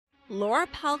Laura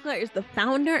Palker is the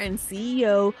founder and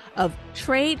CEO of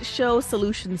Trade Show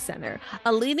Solutions Center,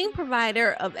 a leading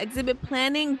provider of exhibit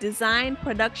planning, design,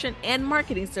 production, and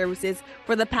marketing services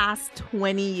for the past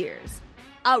 20 years.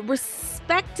 A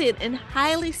respected and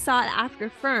highly sought after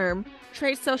firm,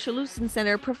 Trade Show Solutions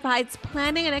Center provides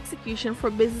planning and execution for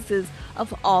businesses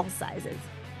of all sizes.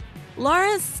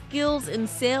 Laura's skills in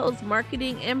sales,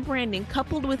 marketing, and branding,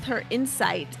 coupled with her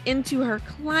insight into her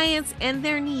clients and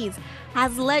their needs,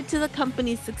 has led to the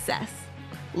company's success.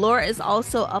 Laura is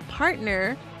also a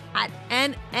partner at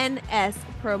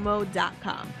nnspromo.com,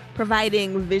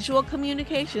 providing visual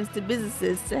communications to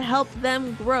businesses to help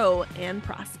them grow and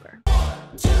prosper.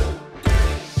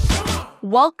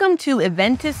 Welcome to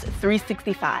Eventus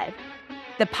 365,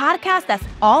 the podcast that's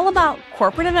all about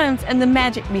corporate events and the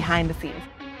magic behind the scenes.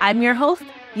 I'm your host,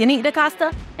 Yannick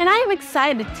DaCosta, and I am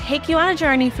excited to take you on a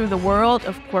journey through the world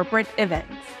of corporate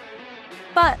events.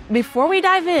 But before we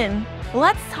dive in,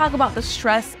 let's talk about the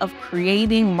stress of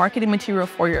creating marketing material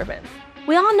for your events.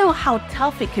 We all know how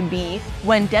tough it can be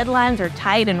when deadlines are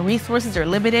tight and resources are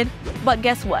limited, but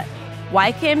guess what?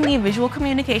 YKMD Visual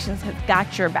Communications has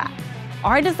got your back.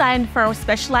 Our design firm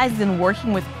specializes in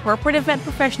working with corporate event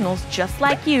professionals just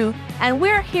like you, and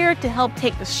we're here to help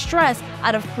take the stress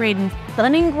out of creating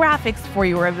stunning graphics for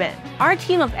your event. Our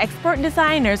team of expert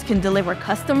designers can deliver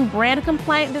custom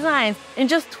brand-compliant designs in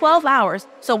just 12 hours.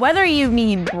 So whether you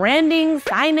need branding,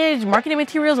 signage, marketing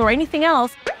materials, or anything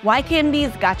else,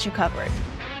 YKMD's got you covered.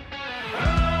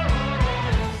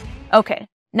 Okay,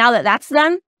 now that that's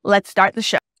done, let's start the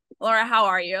show. Laura, how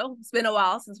are you? It's been a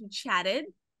while since we chatted.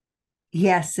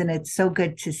 Yes, and it's so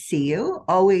good to see you.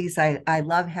 Always, I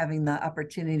love having the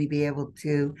opportunity to be able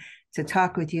to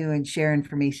talk with you and share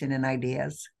information and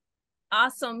ideas.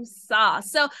 Awesome sauce.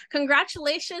 So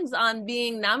congratulations on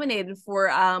being nominated for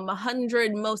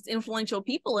 100 most influential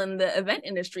people in the event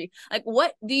industry. Like,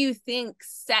 what do you think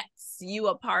sets you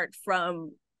apart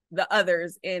from the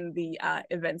others in the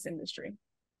events industry?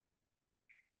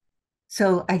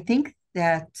 So I think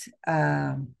that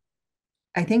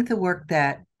the work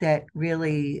that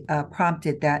really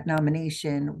prompted that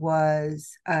nomination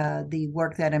was the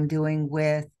work that I'm doing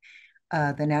with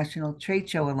the National Trade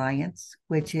Show Alliance,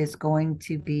 which is going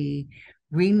to be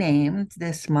renamed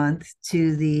this month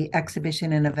to the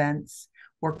Exhibition and Events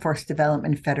Workforce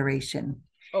Development Federation.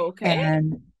 Okay.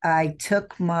 And I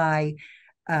took my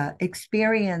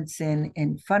experience in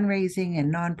fundraising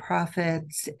and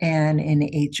nonprofits and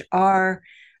in HR.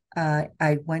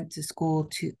 I went to school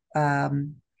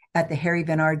at the Harry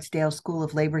Van Ardsdale School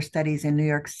of Labor Studies in New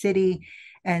York City.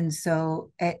 And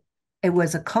so it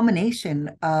was a culmination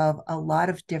of a lot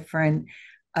of different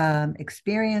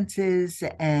experiences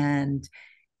and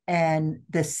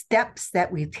the steps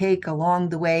that we take along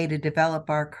the way to develop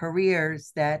our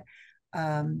careers that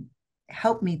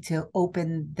helped me to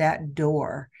open that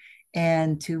door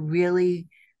and to really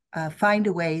find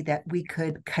a way that we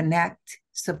could connect,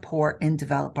 support, and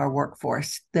develop our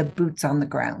workforce, the boots on the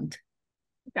ground.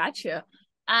 Gotcha.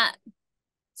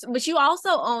 But you also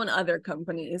own other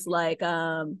companies like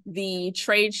the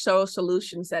Trade Show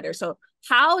Solutions Center. So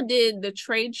how did the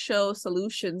Trade Show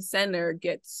Solutions Center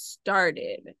get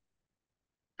started?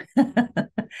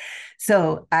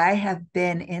 So I have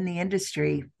been in the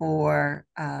industry for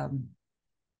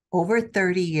over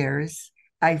 30 years.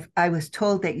 I was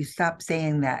told that you stopped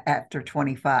saying that after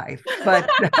 25, but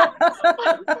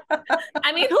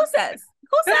I mean, who says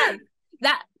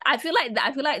that? I feel like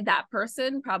that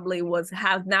person probably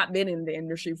have not been in the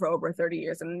industry for over 30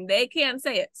 years, and they can't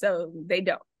say it, so they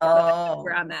don't. Oh,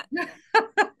 where I'm at.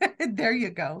 There you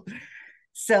go.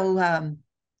 So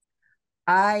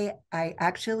I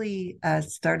actually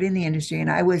started in the industry, and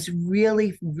I was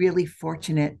really, really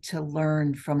fortunate to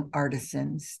learn from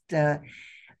artisans,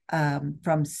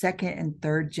 from second and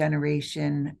third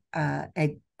generation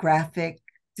graphic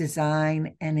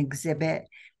design and exhibit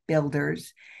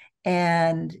builders.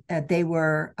 And they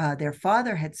were, their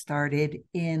father had started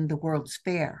in the World's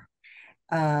Fair,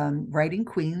 right in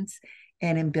Queens,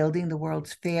 and in building the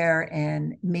World's Fair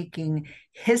and making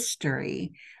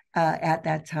history at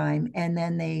that time. And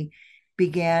then they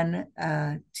began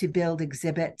to build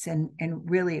exhibits, and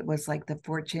really it was like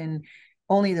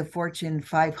only the Fortune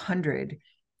 500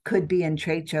 could be in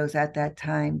trade shows at that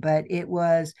time, but it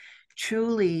was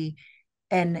truly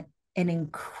an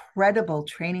incredible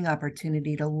training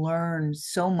opportunity to learn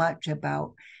so much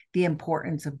about the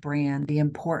importance of brand, the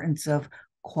importance of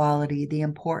quality, the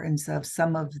importance of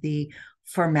some of the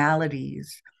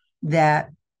formalities that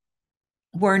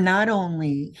were not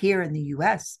only here in the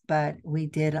US, but we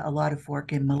did a lot of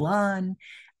work in Milan.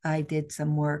 I did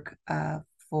some work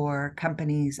for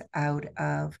companies out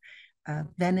of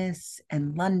Venice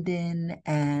and London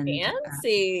and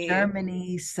Fancy.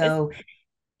 Germany. It's So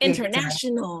it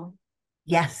international.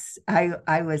 yes,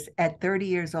 I was at 30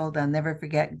 years old. I'll never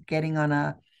forget getting on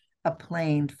a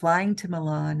plane, flying to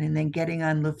Milan, and then getting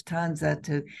on Lufthansa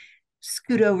to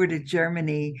scoot over to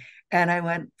Germany. And I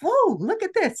went, whoa, look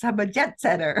at this. I'm a jet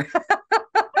setter.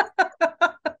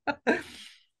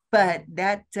 But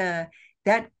that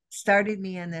started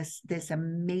me in this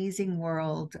amazing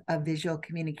world of visual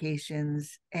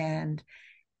communications, and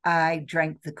I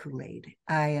drank the Kool-Aid.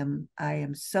 I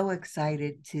am so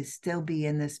excited to still be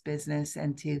in this business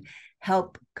and to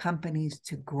help companies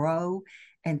to grow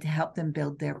and to help them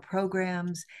build their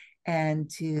programs and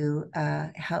to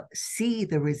help see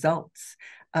the results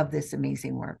of this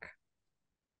amazing work.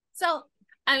 So,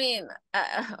 I mean,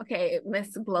 okay,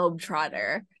 Miss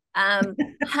Globetrotter,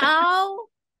 how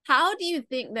how do you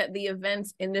think that the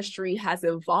events industry has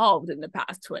evolved in the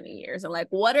past 20 years? And like,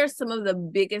 what are some of the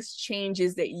biggest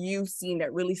changes that you've seen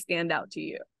that really stand out to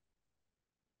you?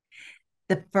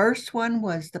 The first one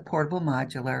was the portable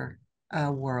modular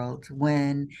world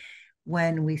when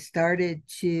we started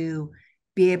to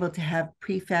be able to have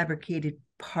prefabricated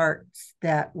parts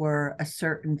that were a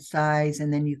certain size,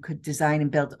 and then you could design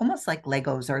and build almost like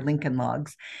Legos or Lincoln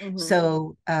Logs. Mm-hmm.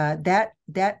 So that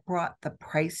brought the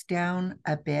price down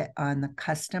a bit on the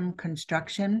custom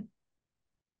construction.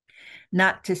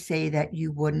 Not to say that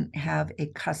you wouldn't have a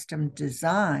custom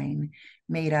design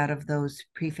made out of those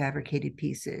prefabricated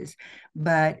pieces,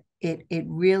 but it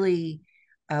really,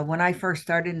 when I first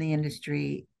started in the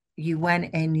industry, you went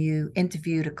and you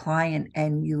interviewed a client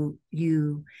and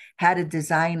you had a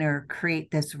designer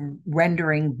create this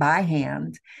rendering by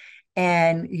hand,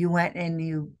 and you went and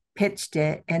you pitched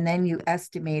it, and then you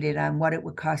estimated on what it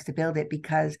would cost to build it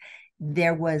because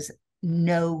there was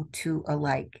no two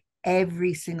alike.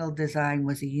 Every single design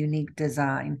was a unique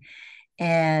design,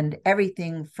 and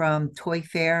everything from Toy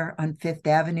Fair on Fifth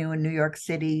Avenue in New York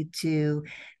City to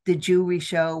the jewelry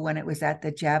show when it was at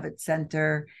the Javits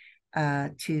Center,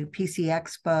 to PC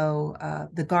Expo.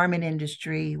 The garment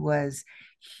industry was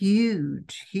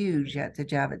huge at the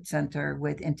Javits Center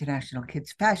with International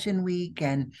Kids Fashion Week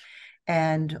and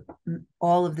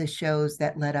all of the shows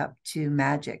that led up to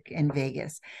Magic in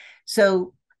Vegas.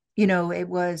 So, it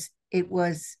was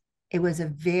a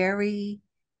very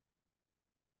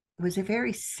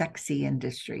sexy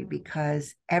industry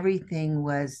because everything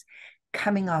was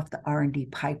coming off the R&D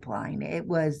pipeline. It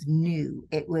was new,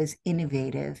 it was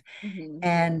innovative, Mm-hmm.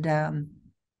 and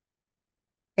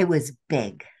it was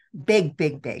big.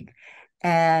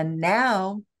 And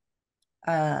now,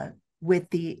 uh, with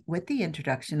the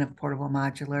introduction of portable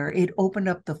modular, it opened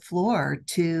up the floor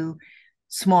to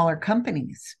smaller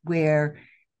companies where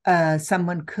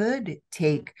someone could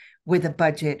take with a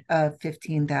budget of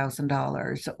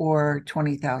 $15,000 or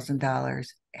 $20,000,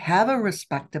 have a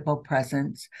respectable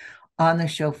presence on the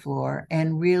show floor,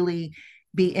 and really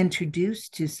be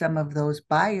introduced to some of those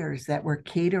buyers that were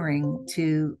catering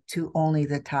to only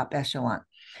the top echelon.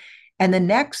 And the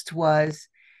next was,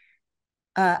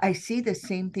 I see the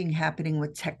same thing happening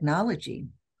with technology.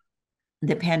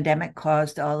 The pandemic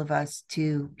caused all of us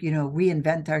to,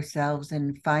 reinvent ourselves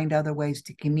and find other ways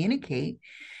to communicate.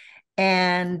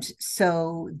 And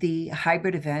so the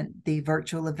hybrid event, the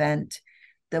virtual event,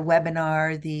 the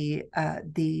webinar,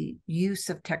 the use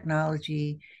of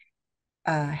technology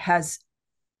has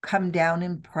come down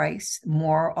in price.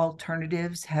 More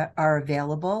alternatives are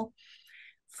available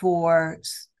for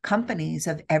companies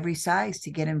of every size to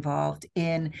get involved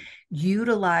in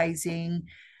utilizing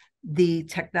the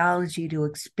technology to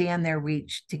expand their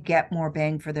reach, to get more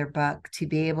bang for their buck, to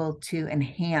be able to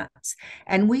enhance.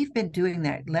 And we've been doing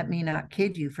that, let me not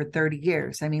kid you, for 30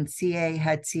 years. I mean, CA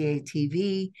had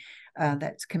CATV,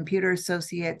 that's Computer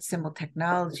Associates. Symbol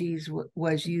Technologies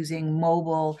was using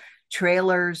mobile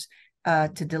trailers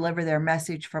to deliver their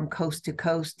message from coast to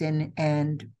coast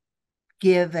and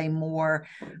give a more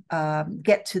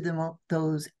get to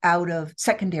those out of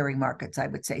secondary markets, I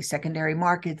would say secondary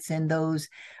markets, and those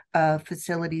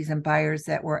facilities and buyers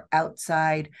that were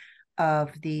outside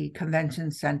of the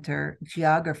convention center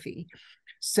geography.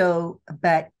 So,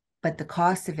 but the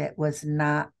cost of it was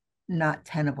not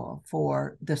tenable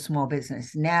for the small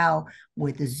business. Now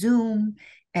with the Zoom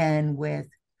and with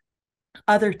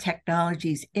other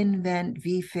technologies, Invent,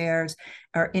 vFairs,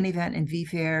 or InEvent and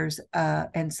vFairs,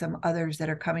 and some others that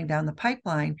are coming down the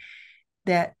pipeline,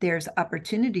 that there's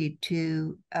opportunity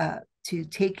to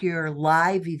take your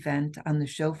live event on the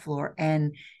show floor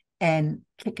and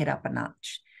kick it up a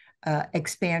notch,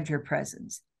 expand your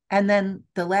presence. And then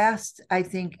the last, I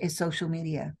think, is social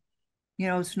media.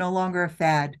 It's no longer a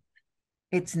fad.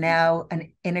 It's now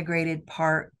an integrated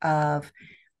part of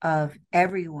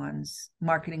everyone's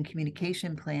marketing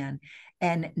communication plan.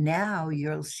 And now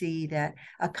you'll see that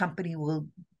a company will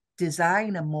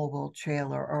design a mobile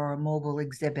trailer or a mobile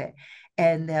exhibit,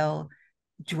 and they'll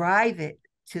drive it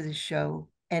to the show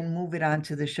and move it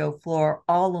onto the show floor,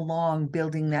 all along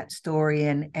building that story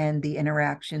and the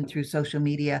interaction through social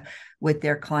media with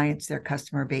their clients, their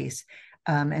customer base,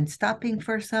 and stopping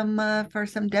for some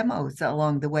demos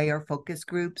along the way, or focus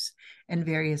groups and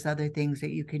various other things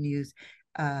that you can use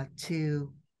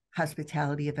to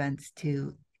hospitality events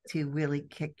to really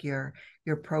kick your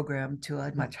program to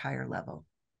a much higher level.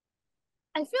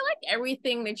 I feel like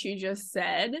everything that you just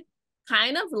said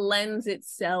kind of lends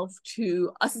itself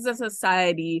to us as a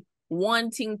society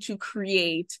wanting to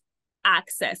create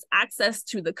access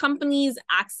to the companies,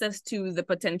 access to the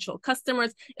potential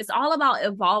customers. It's all about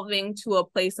evolving to a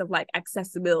place of like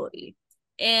accessibility.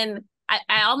 And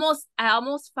I almost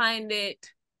find it,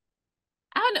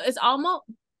 I don't know, it's almost,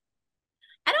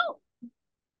 I don't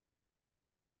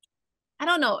I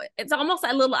don't know. It's almost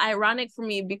a little ironic for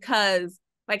me because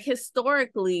like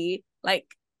historically, like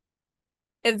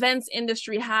events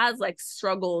industry has like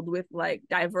struggled with like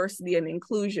diversity and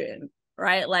inclusion,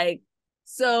 right? Like,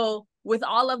 so with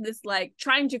all of this, like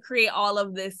trying to create all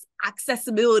of this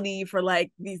accessibility for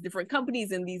like these different companies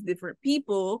and these different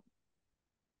people,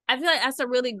 I feel like that's a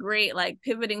really great like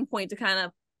pivoting point to kind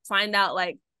of find out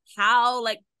how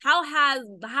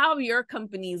have your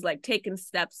companies like taken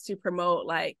steps to promote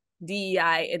like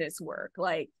DEI in its work?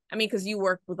 Like, I mean, because you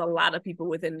work with a lot of people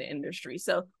within the industry.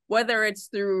 So whether it's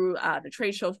through the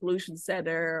Trade Show Solutions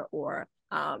Center or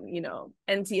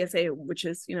NTSA, which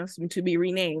is soon to be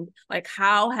renamed, like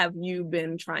how have you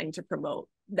been trying to promote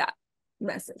that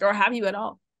message, or have you at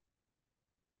all?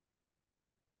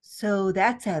 So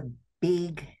that's a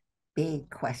big,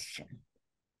 big question.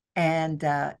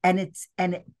 But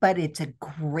it's a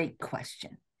great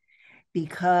question,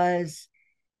 because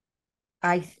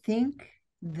I think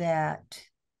that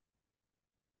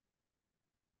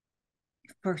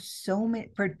for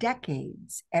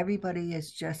decades, everybody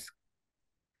is just,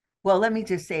 well, let me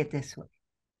just say it this way.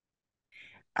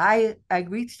 I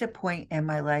reached a point in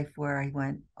my life where I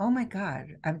went, oh my God,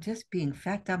 I'm just being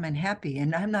fat, dumb, and happy,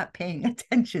 and I'm not paying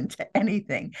attention to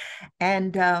anything.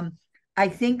 And I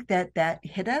think that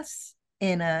hit us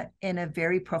in a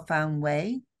very profound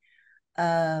way,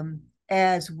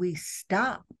 as we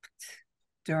stopped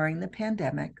during the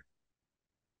pandemic,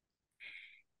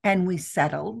 and we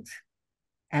settled,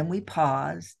 and we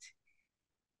paused,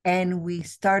 and we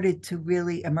started to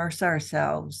really immerse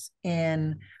ourselves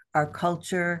in our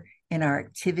culture, in our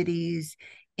activities,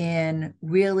 in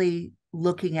really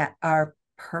looking at our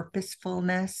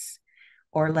purposefulness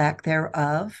or lack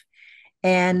thereof.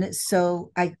 And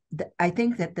so I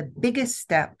think that the biggest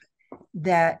step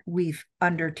that we've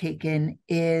undertaken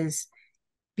is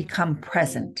become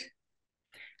present.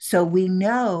 So we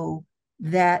know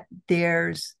that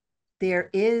there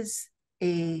is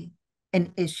an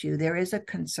issue, there is a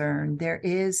concern, there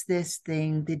is this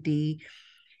thing, the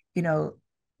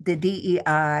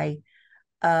DEI,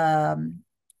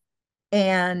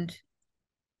 and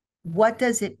what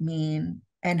does it mean,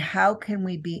 and how can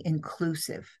we be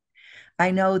inclusive?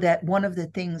 I know that one of the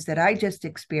things that I just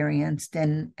experienced,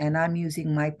 and I'm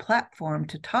using my platform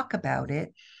to talk about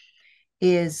it,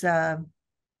 is the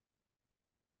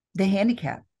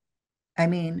handicap. I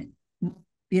mean,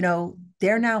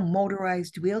 they're now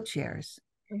motorized wheelchairs.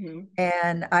 Mm-hmm.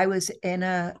 And I was in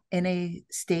a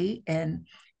state and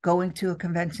going to a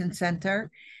convention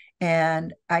center,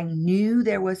 and I knew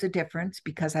there was a difference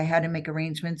because I had to make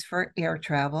arrangements for air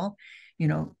travel.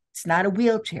 It's not a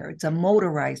wheelchair, it's a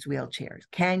motorized wheelchair.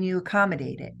 Can you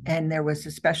accommodate it? And there was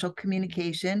a special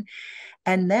communication.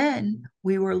 And then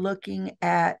we were looking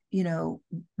at,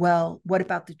 well, what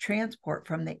about the transport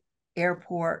from the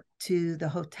airport to the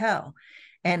hotel?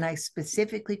 And I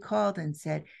specifically called and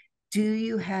said, do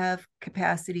you have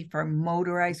capacity for a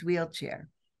motorized wheelchair?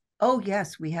 Oh,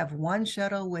 yes, we have one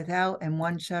shuttle without and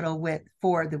one shuttle with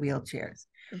for the wheelchairs.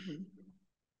 Mm-hmm.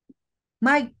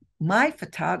 My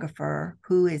photographer,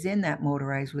 who is in that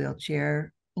motorized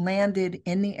wheelchair, landed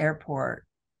in the airport,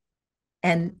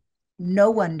 and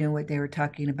no one knew what they were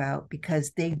talking about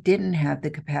because they didn't have the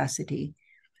capacity.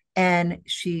 And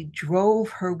she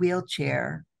drove her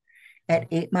wheelchair at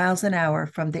 8 miles an hour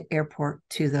from the airport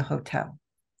to the hotel.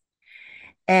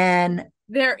 And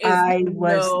I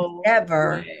was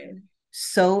never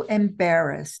so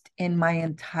embarrassed in my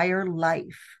entire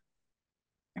life.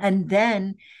 And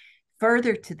then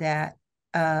further to that,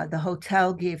 the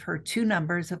hotel gave her 2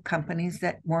 numbers of companies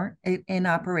that weren't in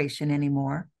operation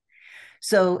anymore.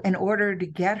 So in order to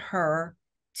get her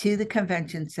to the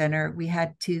convention center, we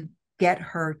had to get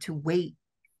her to wait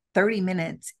 30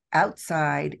 minutes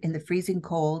outside in the freezing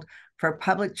cold for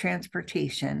public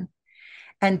transportation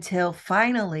until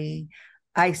finally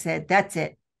I said, that's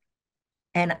it.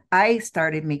 And I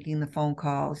started making the phone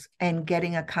calls and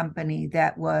getting a company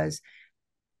that was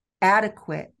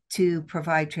adequate to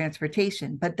provide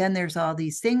transportation. But then there's all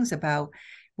these things about,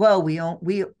 well,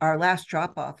 our last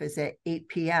drop off is at 8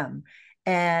 p.m.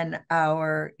 and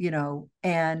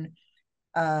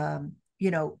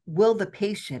will the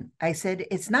patient? I said,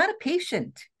 it's not a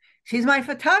patient. She's my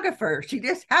photographer. She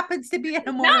just happens to be in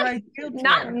a motorized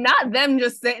wheelchair. Not them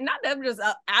just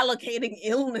allocating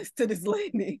illness to this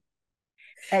lady.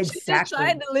 Exactly. She's just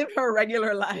trying to live her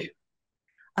regular life.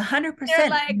 100%. They're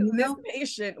like, this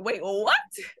patient, wait, what?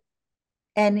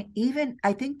 And even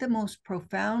I think the most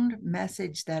profound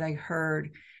message that I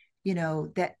heard,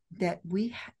 that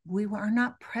we are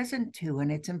not present to,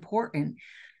 and it's important,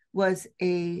 was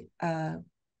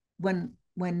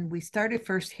when we started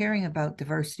first hearing about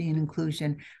diversity and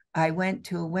inclusion, I went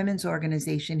to a women's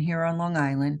organization here on Long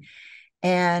Island,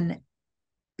 and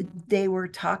they were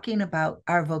talking about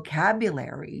our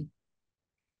vocabulary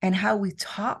and how we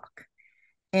talk,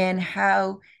 and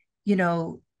how,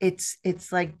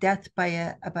 it's like death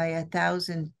by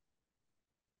 1,000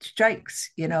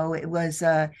 strikes. It was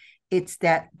it's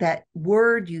that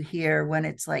word you hear when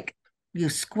it's like you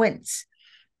squints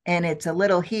and it's a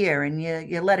little here and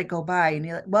you let it go by, and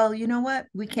you're like, well, you know what?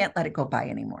 We can't let it go by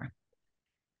anymore.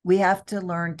 We have to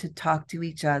learn to talk to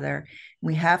each other.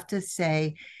 We have to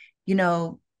say,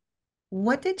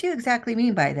 what did you exactly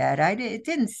mean by that? It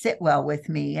didn't sit well with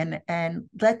me. And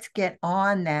let's get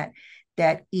on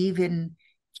that even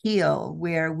keel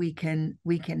where we can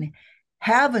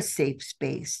have a safe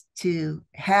space to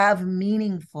have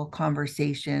meaningful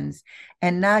conversations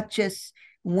and not just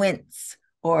wince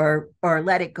or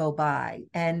let it go by,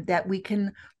 and that we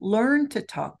can learn to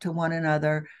talk to one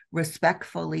another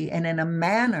respectfully and in a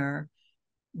manner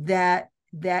that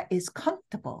is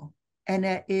comfortable, and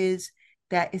that is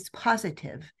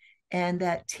positive, and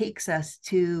that takes us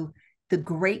to the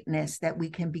greatness that we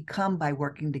can become by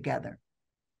working together.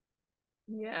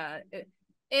 Yeah,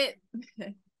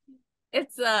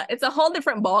 it's a whole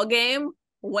different ball game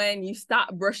when you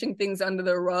stop brushing things under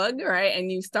the rug, right?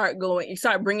 And you start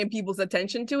bringing people's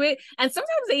attention to it. And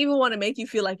sometimes they even want to make you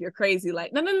feel like you're crazy.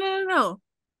 Like, no.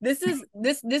 This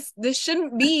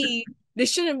shouldn't be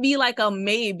like a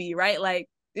maybe, right? Like,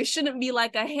 this shouldn't be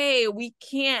like a, hey, we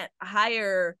can't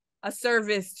hire a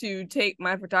service to take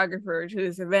my photographer to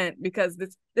this event because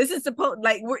this is supposed,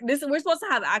 like, we're supposed to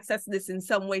have access to this in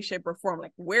some way, shape, or form.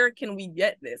 Like, where can we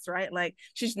get this, right? Like,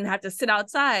 she shouldn't have to sit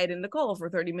outside in the cold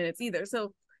for 30 minutes either.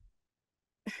 So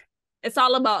it's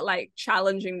all about like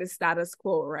challenging the status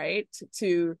quo, right?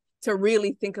 To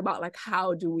really think about like,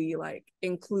 how do we like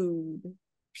include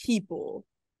people,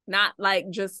 not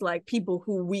like just like people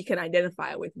who we can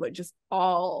identify with, but just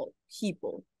all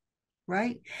people.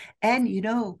 Right. And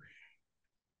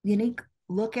Unique,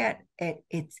 look at it.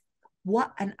 It's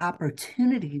what an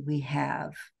opportunity we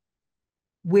have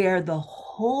where the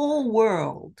whole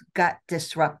world got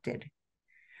disrupted.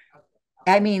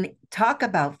 I mean, talk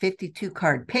about 52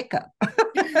 card pickup.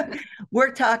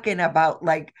 We're talking about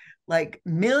like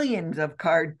millions of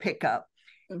card pickup.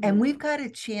 Mm-hmm. And we've got a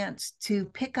chance to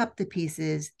pick up the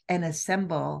pieces and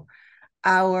assemble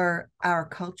our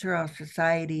culture, our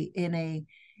society in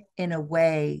a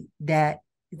way that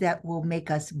will make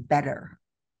us better.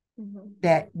 Mm-hmm.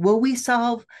 That will we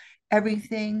solve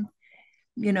everything?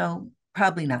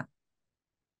 Probably not.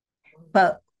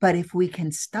 But if we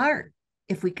can start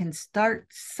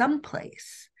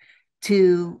someplace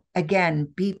to, again,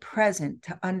 be present,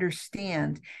 to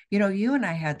understand, you and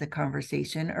I had the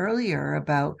conversation earlier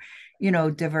about,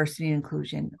 diversity and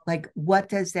inclusion. Like, what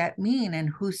does that mean, and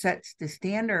who sets the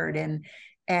standard, and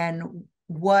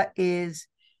what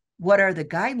are the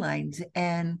guidelines?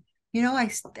 And, I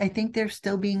think they're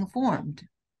still being formed.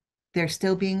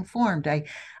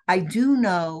 I do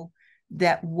know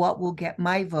that what will get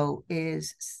my vote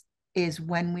is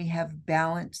when we have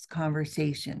balanced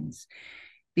conversations,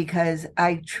 because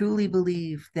I truly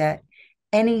believe that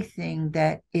anything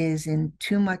that is in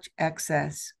too much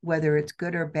excess, whether it's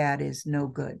good or bad, is no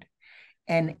good,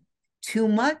 and too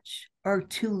much or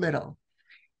too little.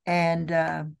 And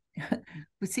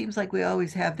it seems like we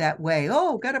always have that way.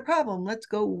 Oh, got a problem, let's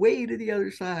go way to the other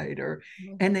side,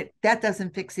 and that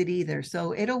doesn't fix it either.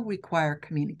 So it'll require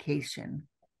communication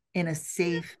in a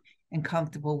safe and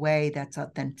comfortable way that's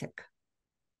authentic.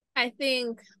 I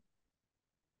think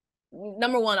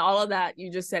number one, all of that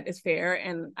you just said is fair,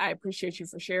 and I appreciate you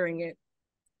for sharing it.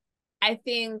 I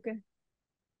think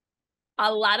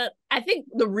I think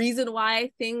the reason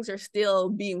why things are still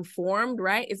being formed,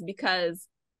 right, is because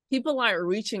people aren't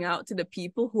reaching out to the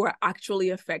people who are actually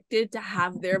affected to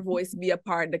have their voice be a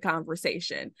part of the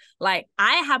conversation. Like,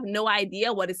 I have no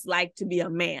idea what it's like to be a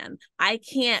man. I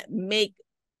can't make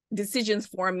decisions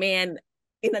for a man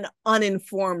in an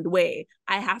uninformed way.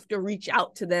 I have to reach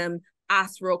out to them,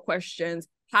 ask real questions,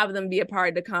 have them be a part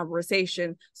of the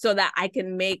conversation so that I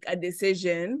can make a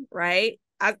decision, right?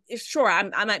 I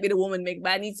might be the woman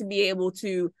but I need to be able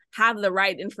to have the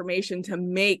right information to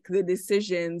make the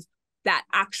decisions that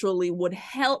actually would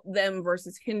help them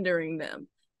versus hindering them.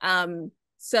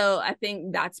 So I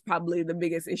think that's probably the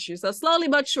biggest issue. So slowly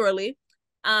but surely.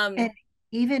 And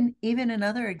even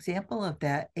another example of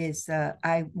that is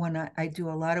I do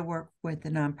a lot of work with the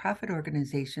nonprofit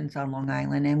organizations on Long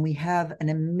Island, and we have an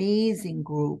amazing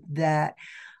group that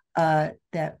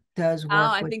does work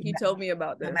I with think you told me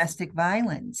about this. Domestic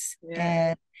violence.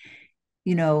 Yeah.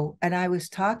 And I was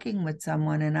talking with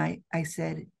someone, and I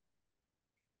said,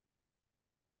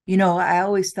 I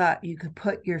always thought you could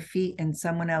put your feet in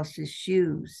someone else's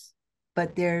shoes,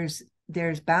 but there's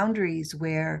boundaries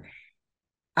where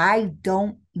I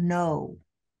don't know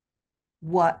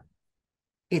what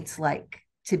it's like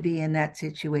to be in that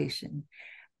situation.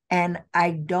 And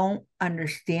I don't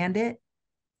understand it,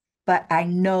 but I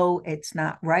know it's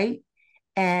not right.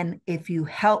 And if you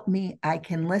help me, I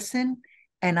can listen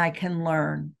and I can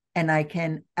learn and I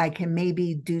can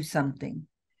maybe do something.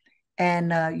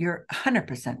 And you're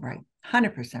 100% right.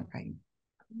 100% right.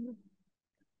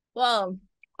 Well,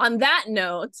 on that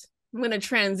note, I'm going to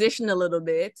transition a little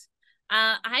bit.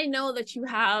 I know that you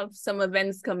have some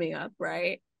events coming up,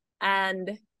 right?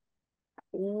 And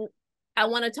I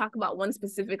want to talk about one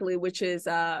specifically, which is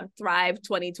Thrive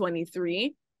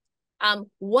 2023.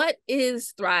 What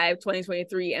is Thrive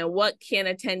 2023 and what can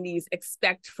attendees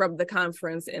expect from the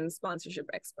conference and sponsorship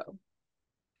expo?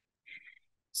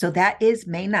 So that is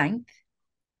May 9th.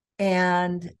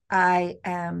 And I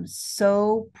am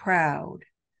so proud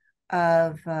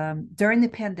of, during the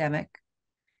pandemic,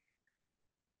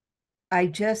 I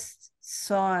just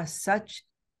saw such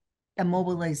a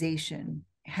mobilization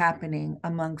happening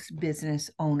amongst business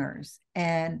owners.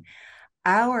 And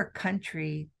our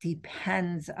country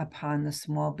depends upon the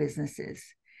small businesses.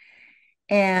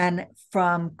 And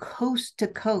from coast to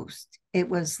coast, it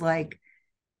was like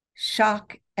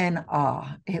shock and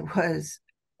awe. It was,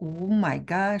 oh my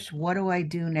gosh, what do I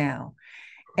do now?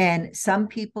 And some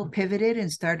people pivoted and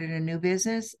started a new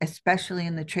business, especially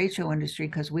in the trade show industry,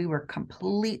 because we were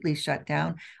completely shut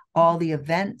down. All the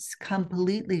events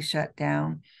completely shut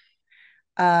down.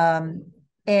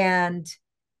 And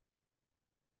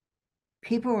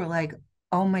people were like,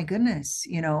 oh my goodness,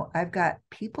 I've got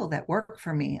people that work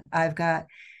for me. I've got,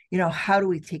 how do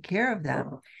we take care of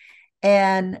them?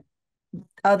 And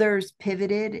others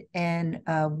pivoted. And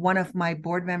one of my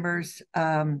board members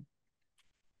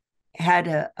had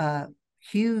a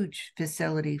huge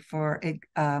facility for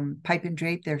Pipe and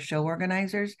Drape, their show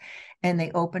organizers, and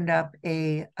they opened up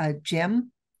a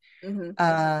gym.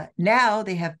 Mm-hmm. Now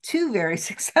they have two very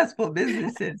successful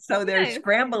businesses, so they're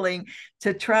scrambling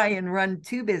to try and run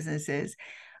two businesses.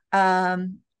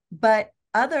 But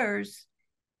others,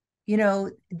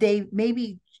 they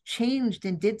maybe changed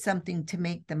and did something to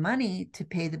make the money to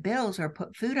pay the bills or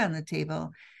put food on the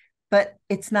table, but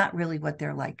it's not really what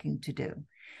they're liking to do.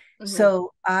 Mm-hmm.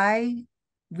 So I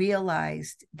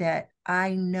realized that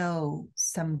I know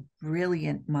some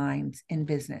brilliant minds in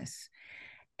business.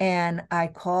 And I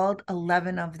called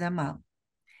 11 of them up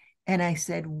and I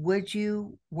said, would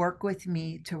you work with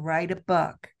me to write a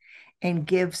book and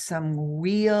give some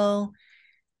real,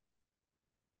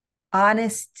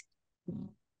 honest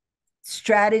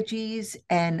strategies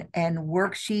and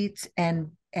worksheets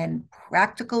and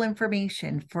practical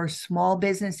information for small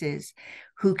businesses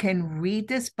who can read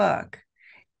this book,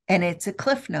 and it's a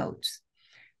Cliff Notes,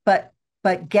 but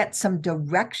get some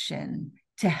direction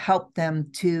to help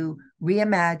them to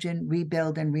reimagine,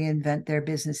 rebuild, and reinvent their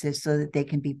businesses so that they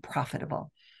can be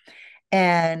profitable.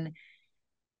 And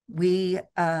we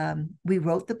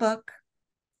wrote the book,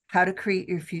 How to Create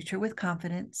Your Future with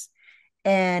Confidence.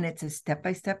 And it's a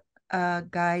step-by-step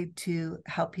guide to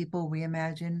help people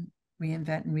reimagine,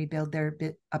 reinvent, and rebuild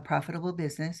a profitable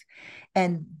business.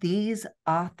 And these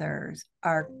authors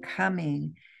are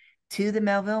coming to the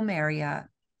Melville Marriott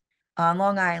on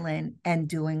Long Island and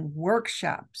doing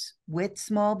workshops with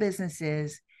small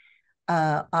businesses.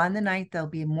 On the 9th, there'll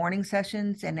be morning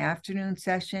sessions and afternoon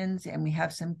sessions, and we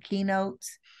have some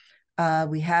keynotes.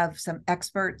 We have some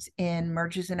experts in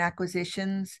mergers and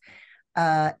acquisitions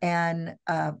and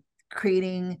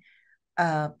creating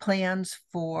plans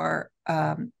for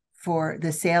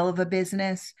the sale of a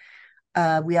business.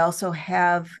 We also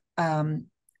have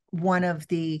one of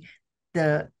the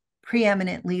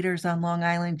preeminent leaders on Long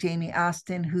Island, Jamie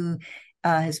Austin, who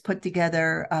has put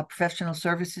together professional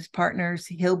services partners.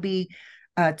 He'll be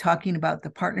talking about the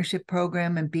partnership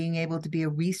program and being able to be a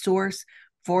resource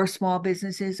for small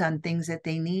businesses on things that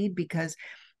they need, because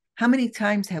how many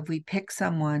times have we picked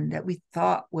someone that we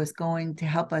thought was going to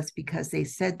help us because they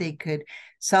said they could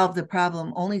solve the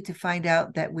problem, only to find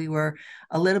out that we were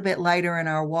a little bit lighter in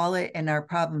our wallet and our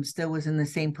problem still was in the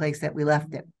same place that we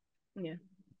left it. Yeah.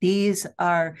 These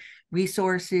are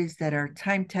resources that are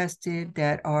time tested,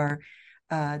 that are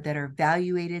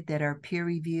evaluated, that are peer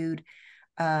reviewed.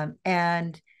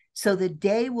 And so the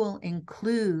day will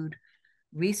include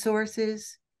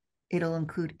resources, it'll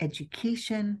include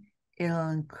education, it'll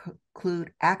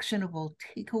include actionable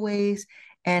takeaways,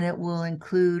 and it will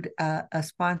include a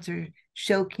sponsor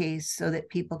showcase so that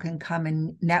people can come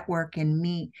and network and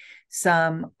meet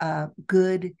some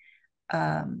good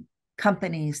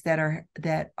companies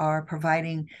that are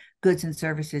providing goods and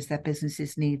services that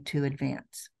businesses need to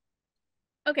advance.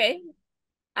 Okay.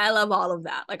 I love all of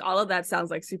that. Like all of that sounds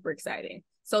like super exciting.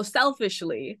 So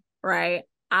selfishly, right,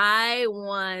 I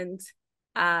want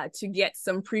to get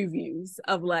some previews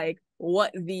of like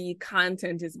what the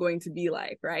content is going to be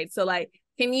like, right? So like,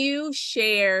 can you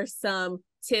share some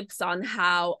tips on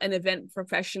how an event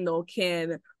professional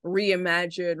can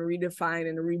reimagine, redefine,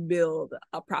 and rebuild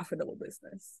a profitable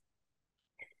business?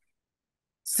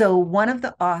 So one of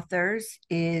the authors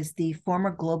is the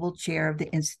former global chair of the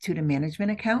Institute of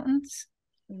Management Accountants.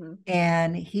 Mm-hmm.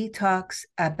 And he talks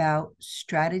about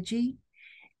strategy,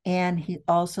 and he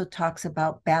also talks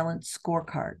about balanced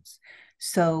scorecards.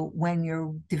 So when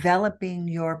you're developing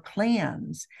your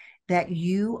plans, that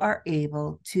you are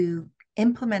able to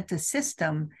implement a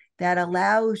system that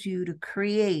allows you to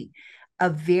create a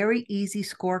very easy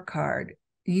scorecard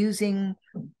using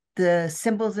the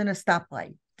symbols in a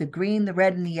stoplight, the green, the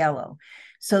red, and the yellow,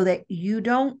 so that you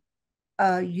don't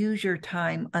use your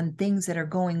time on things that are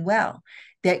going well,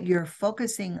 that you're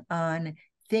focusing on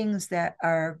things that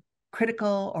are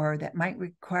critical or that might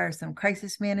require some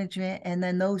crisis management, and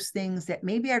then those things that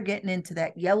maybe are getting into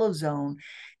that yellow zone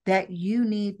that you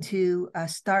need to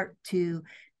start to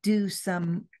do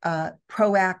some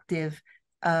proactive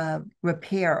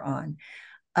repair on.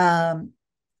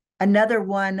 Another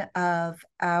one of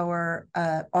our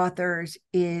authors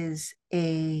is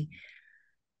an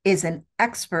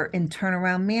expert in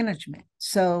turnaround management.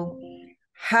 So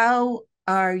how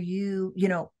are you,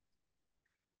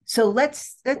 so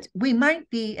we might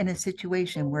be in a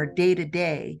situation where day to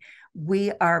day,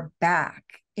 we are back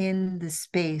in the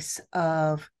space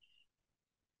of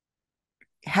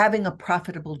having a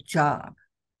profitable job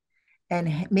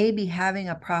and maybe having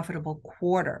a profitable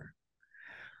quarter.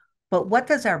 But what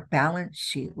does our balance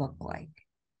sheet look like?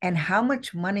 And how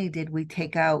much money did we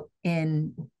take out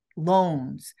in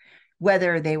loans,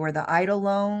 whether they were the idle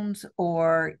loans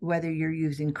or whether you're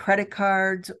using credit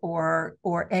cards or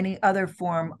any other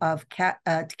form of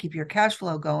to keep your cash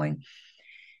flow going?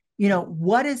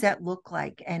 What does that look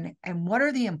like? And what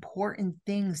are the important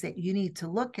things that you need to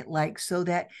look at, like, so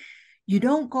that you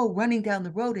don't go running down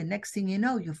the road and next thing you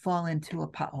know, you fall into a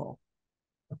pothole.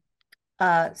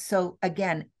 So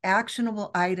again, actionable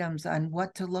items on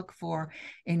what to look for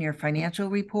in your financial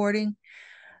reporting.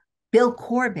 Bill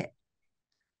Corbett,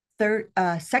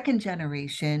 second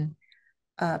generation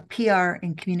PR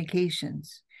and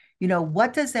communications.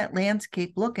 What does that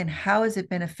landscape look and how has it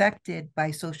been affected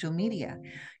by social media?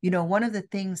 One of the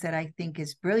things that I think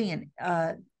is brilliant,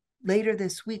 later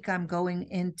this week, I'm going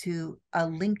into a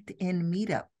LinkedIn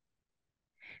meetup.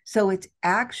 So it's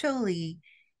actually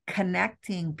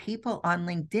connecting people on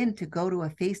LinkedIn to go to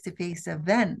a face-to-face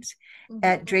event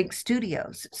at Drake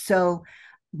Studios. So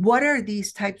what are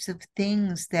these types of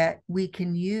things that we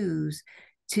can use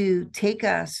to take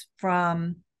us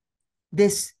from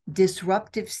this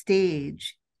disruptive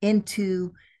stage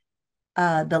into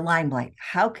the limelight?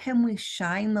 How can we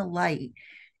shine the light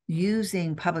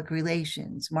using public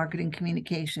relations, marketing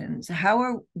communications?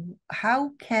 How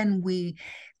can we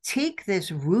take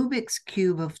this Rubik's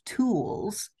Cube of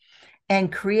tools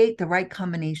and create the right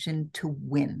combination to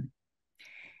win?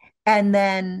 And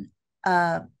then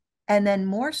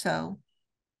more so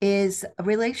is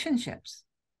relationships.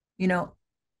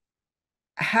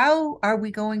 How are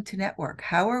we going to network?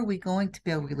 How are we going to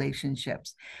build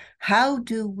relationships? How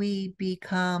do we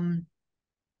become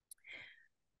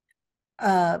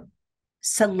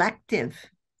selective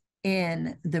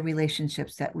in the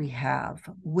relationships that we have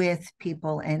with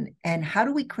people, and how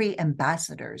do we create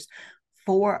ambassadors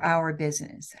for our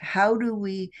business? How do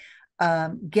we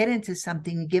get into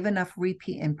something, give enough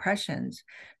repeat impressions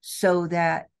so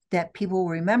that people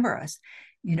remember us?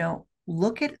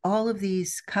 Look at all of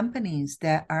these companies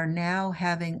that are now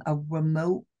having a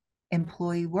remote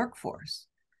employee workforce.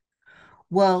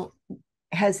 Well,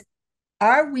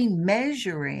 are we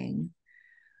measuring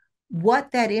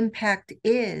what that impact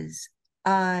is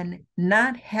on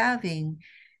not having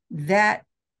that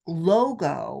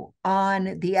logo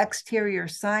on the exterior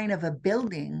sign of a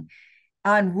building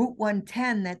on Route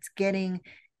 110 that's getting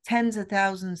tens of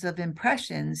thousands of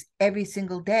impressions every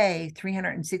single day,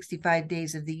 365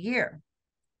 days of the year?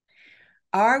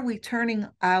 Are we turning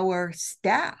our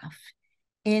staff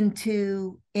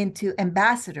into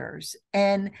ambassadors?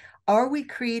 And are we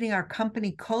creating our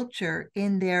company culture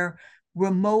in their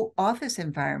remote office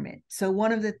environment? So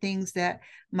one of the things that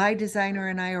my designer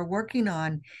and I are working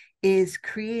on is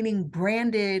creating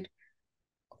branded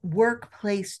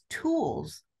workplace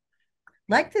tools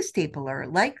like the stapler,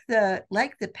 like the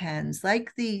pens,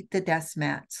 like the desk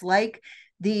mats, like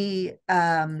the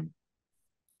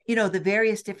the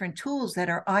various different tools that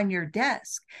are on your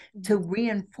desk to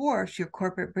reinforce your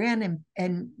corporate brand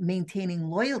and maintaining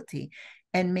loyalty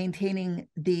and maintaining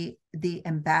the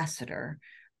ambassador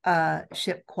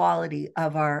ship quality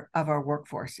of our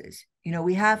workforces.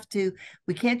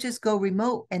 We can't just go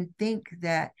remote and think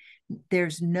that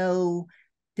there's no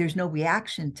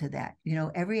reaction to that.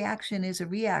 Every action is a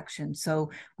reaction. So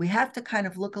we have to kind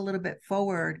of look a little bit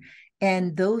forward,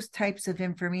 and those types of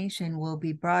information will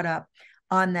be brought up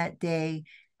on that day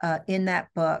in that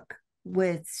book,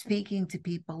 with speaking to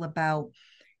people about,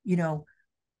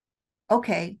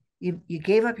 okay, you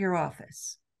gave up your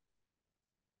office.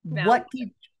 Now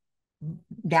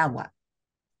what?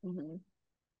 Mm-hmm.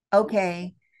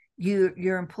 Okay,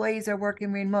 your employees are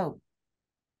working remote.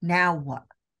 Now what?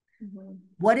 Mm-hmm.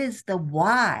 What is the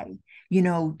why?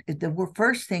 The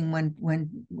first thing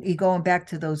when you going back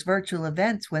to those virtual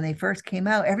events, when they first came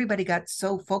out, everybody got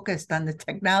so focused on the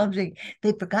technology,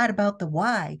 they forgot about the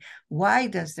why. Why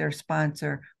does their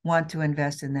sponsor want to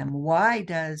invest in them? Why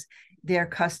does their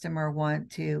customer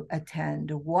want to attend?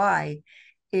 What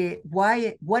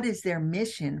is their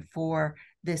mission for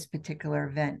this particular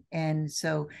event? And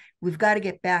so we've got to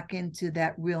get back into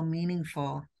that real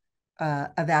meaningful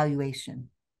evaluation.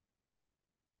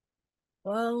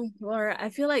 Well, Laura,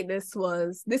 I feel like this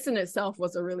in itself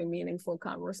was a really meaningful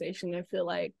conversation. I feel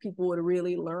like people would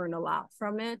really learn a lot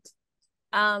from it.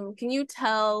 Can you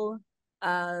tell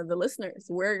the listeners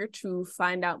where to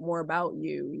find out more about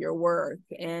you, your work,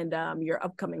 and your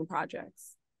upcoming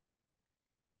projects?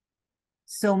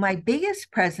 So my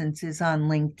biggest presence is on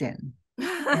LinkedIn.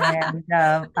 And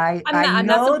I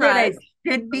know that I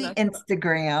should be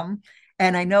Instagram,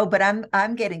 and I know, but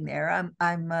I'm getting there.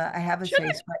 I have a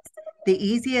face, but the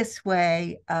easiest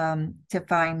way to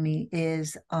find me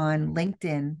is on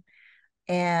LinkedIn,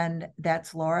 and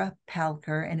that's Laura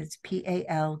Palker, and it's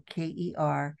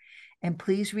Palker. And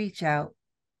please reach out,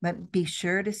 but be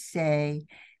sure to say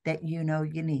that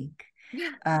Unique.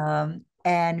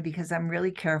 And because I'm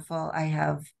really careful, I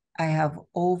have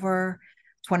over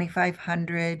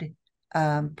 2,500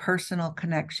 personal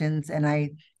connections, and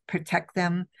I protect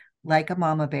them like a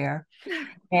mama bear.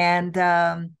 And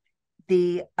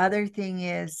the other thing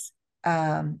is,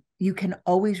 you can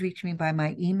always reach me by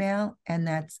my email, and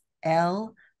that's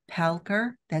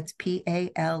Palker, that's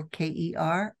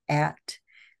Palker at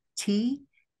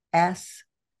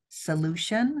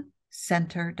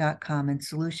tssolutioncenter.com, and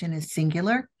solution is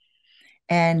singular.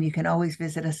 And you can always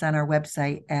visit us on our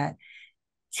website at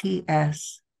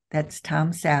that's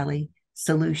Tom Sally,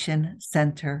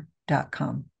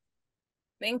 solutioncenter.com.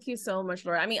 Thank you so much,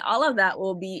 Laura. I mean, all of that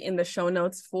will be in the show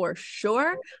notes for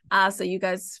sure. So you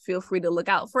guys feel free to look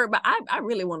out for it. But I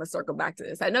really want to circle back to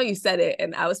this. I know you said it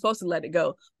and I was supposed to let it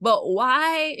go. But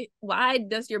why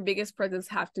does your biggest presence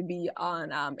have to be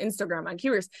on Instagram? I'm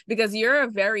curious, because you're a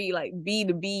very like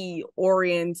B2B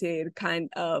oriented kind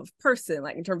of person,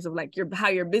 like in terms of like how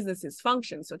your businesses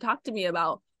function. So talk to me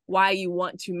about why you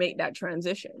want to make that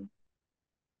transition.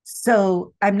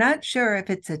 So I'm not sure if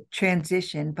it's a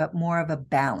transition, but more of a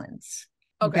balance.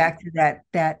 Okay. Back to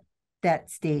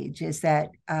that stage is that,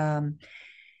 LinkedIn,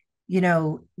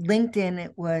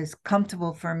 it was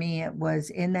comfortable for me. It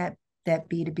was in that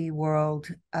B2B world.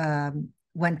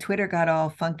 When Twitter got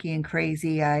all funky and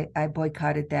crazy, I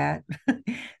boycotted that.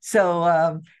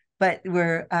 So, but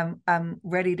I'm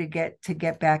ready to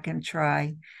get back and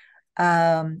try.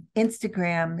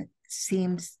 Instagram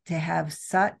seems to have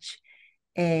such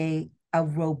a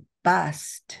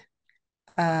robust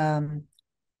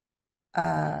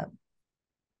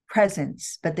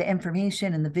presence, but the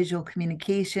information and the visual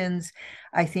communications,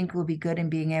 I think, will be good in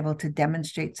being able to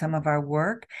demonstrate some of our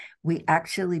work. We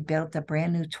actually built a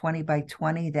brand new 20 by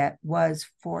 20 that was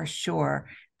for sure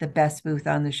the best booth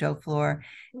on the show floor.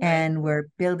 Right. And we're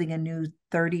building a new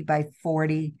 30 by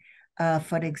 40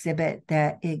 foot exhibit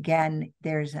that, again,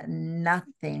 there's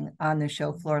nothing on the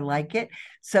show floor like it.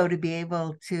 So to be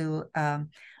able to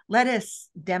let us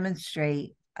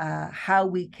demonstrate how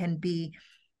we can be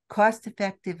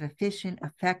cost-effective, efficient,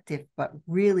 effective, but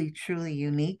really, truly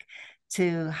unique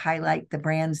to highlight the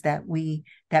brands that we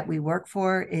work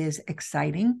for is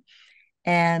exciting.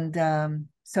 And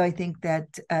so I think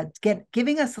that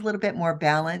giving us a little bit more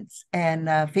balance, and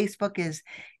Facebook is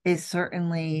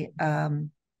certainly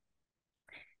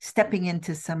stepping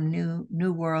into some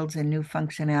new worlds and new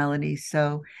functionalities.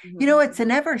 So, it's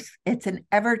an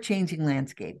ever-changing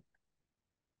landscape.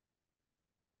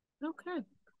 Okay.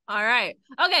 All right.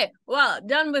 Okay. Well,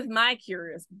 done with my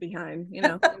curious behind,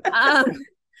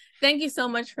 Thank you so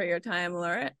much for your time,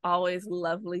 Laura. Always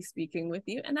lovely speaking with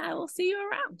you, and I will see you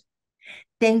around.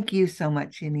 Thank you so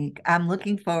much, Unique. I'm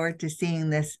looking forward to seeing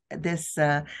this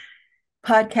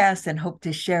podcast and hope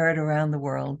to share it around the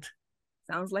world.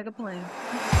 Sounds like a plan.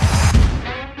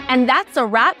 And that's a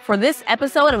wrap for this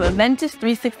episode of Eventus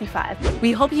 365.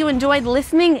 We hope you enjoyed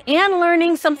listening and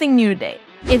learning something new today.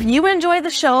 If you enjoyed the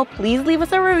show, please leave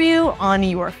us a review on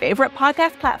your favorite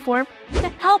podcast platform to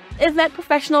help event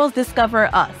professionals discover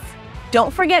us.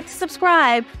 Don't forget to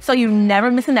subscribe so you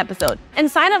never miss an episode,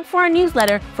 and sign up for our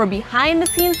newsletter for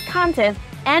behind-the-scenes content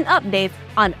and updates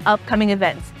on upcoming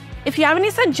events. If you have any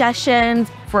suggestions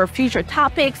for future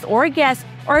topics or guests,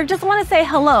 or just want to say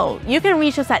hello, you can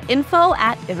reach us at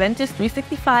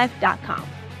info@eventus365.com.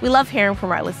 We love hearing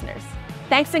from our listeners.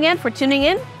 Thanks again for tuning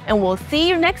in, and we'll see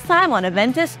you next time on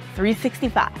Eventus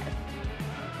 365.